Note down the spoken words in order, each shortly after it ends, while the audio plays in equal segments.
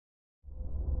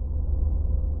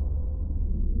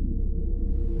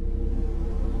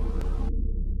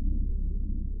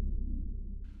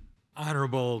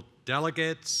Honorable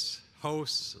delegates,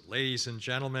 hosts, ladies and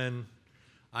gentlemen,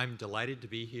 I'm delighted to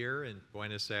be here in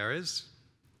Buenos Aires.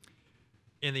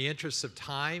 In the interest of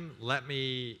time, let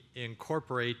me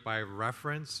incorporate by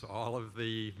reference all of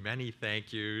the many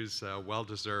thank yous,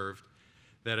 well-deserved,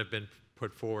 that have been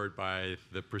put forward by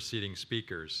the preceding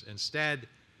speakers. Instead,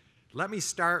 let me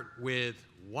start with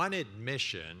one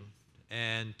admission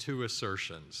and two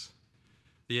assertions.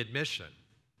 The admission.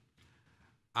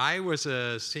 I was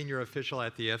a senior official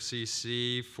at the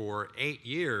FCC for 8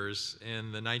 years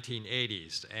in the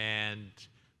 1980s, and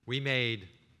we made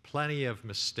plenty of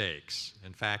mistakes.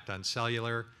 In fact, on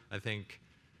cellular, I think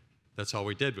that's all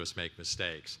we did was make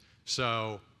mistakes.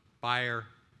 So, buyer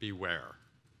beware.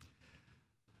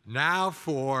 Now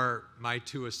for my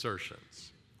two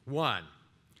assertions. One,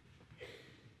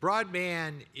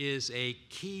 broadband is a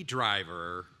key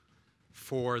driver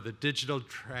for the digital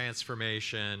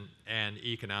transformation and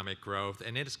economic growth,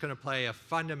 and it's going to play a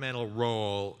fundamental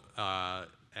role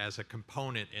as a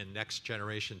component in next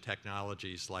generation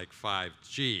technologies like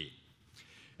 5G.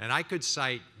 And I could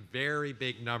cite very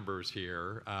big numbers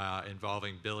here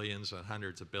involving billions and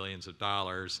hundreds of billions of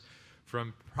dollars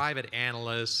from private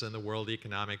analysts and the World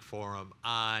Economic Forum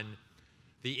on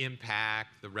the impact,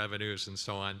 the revenues, and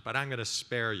so on, but I'm going to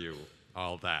spare you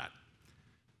all that.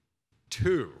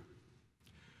 Two,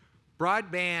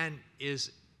 broadband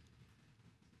is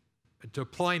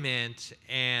deployment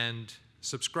and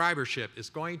subscribership is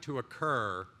going to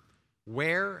occur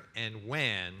where and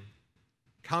when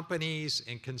companies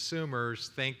and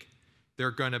consumers think they're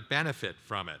going to benefit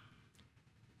from it.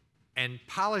 And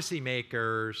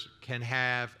policymakers can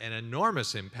have an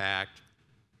enormous impact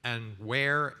on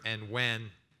where and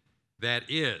when that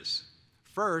is.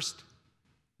 First,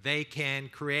 they can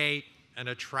create an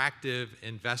attractive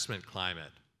investment climate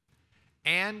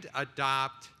and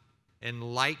adopt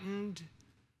enlightened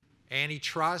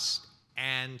antitrust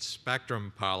and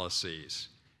spectrum policies.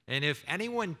 And if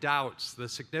anyone doubts the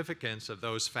significance of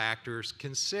those factors,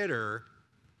 consider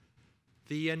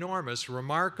the enormous,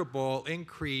 remarkable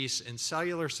increase in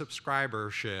cellular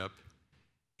subscribership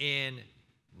in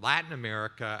Latin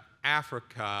America,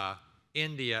 Africa,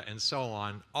 India, and so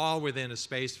on, all within a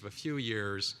space of a few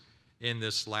years in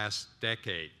this last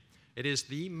decade. It is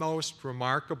the most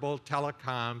remarkable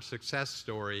telecom success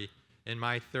story in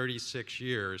my 36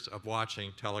 years of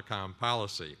watching telecom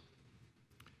policy.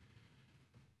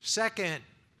 Second,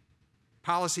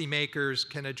 policymakers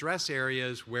can address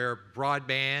areas where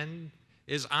broadband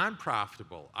is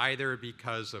unprofitable, either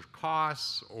because of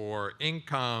costs or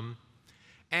income.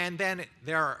 And then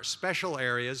there are special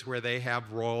areas where they have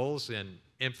roles in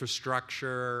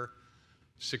infrastructure,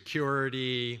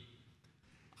 security,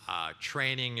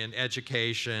 training and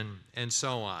education, and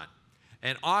so on.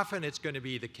 And often it's going to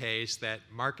be the case that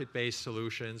market-based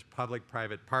solutions,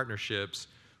 public-private partnerships,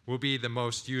 will be the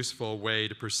most useful way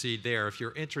to proceed there. If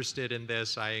you're interested in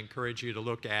this, I encourage you to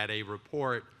look at a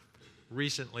report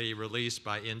recently released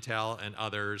by Intel and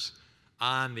others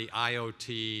on the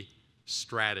IoT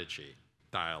strategy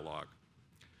dialogue.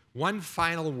 One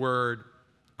final word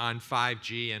on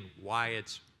 5G and why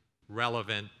it's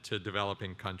relevant to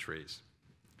developing countries.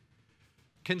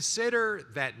 Consider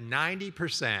that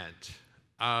 90%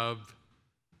 of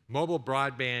mobile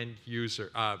broadband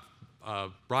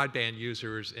broadband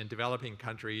users in developing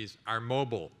countries are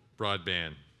mobile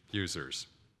broadband users.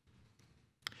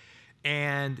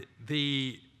 And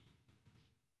the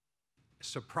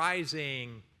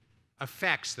surprising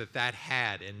effects that that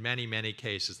had in many, many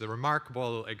cases. The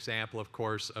remarkable example, of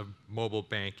course, of mobile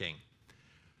banking.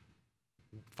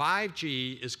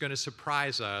 5G is going to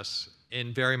surprise us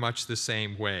in very much the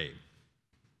same way.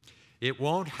 It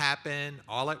won't happen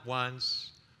all at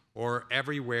once or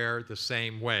everywhere the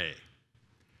same way,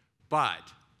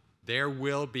 but there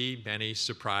will be many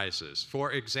surprises.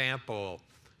 For example,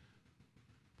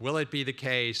 will it be the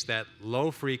case that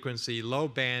low-frequency,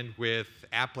 low-bandwidth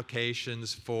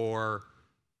applications for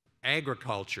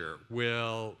agriculture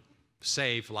will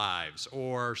save lives,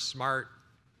 or smart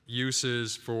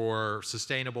uses for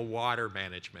sustainable water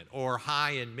management, or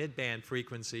high and mid-band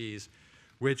frequencies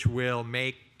which will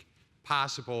make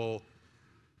possible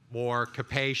more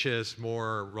capacious,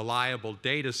 more reliable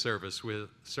data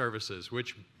services,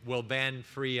 which will then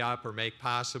free up or make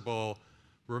possible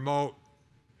remote,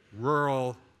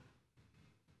 rural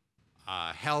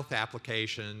health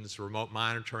applications, remote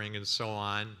monitoring, and so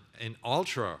on in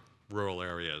ultra-rural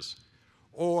areas.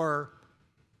 Or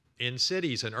in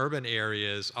cities and urban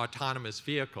areas, autonomous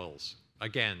vehicles,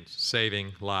 again,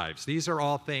 saving lives. These are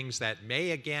all things that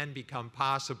may again become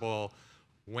possible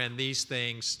when these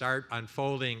things start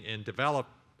unfolding in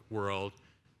developed world,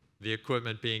 the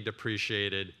equipment being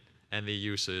depreciated, and the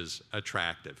uses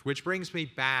attractive. Which brings me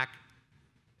back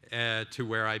to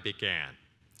where I began,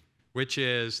 which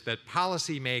is that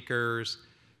policymakers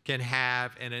can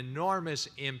have an enormous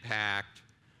impact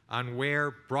on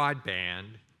where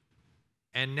broadband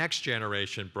and next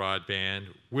generation broadband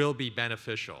will be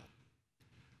beneficial.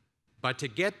 But to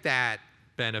get that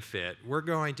benefit, we're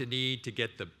going to need to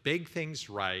get the big things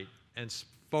right and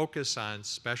focus on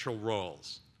special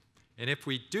roles. And if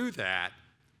we do that,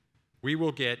 we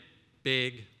will get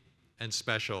big and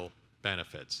special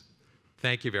benefits.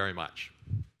 Thank you very much.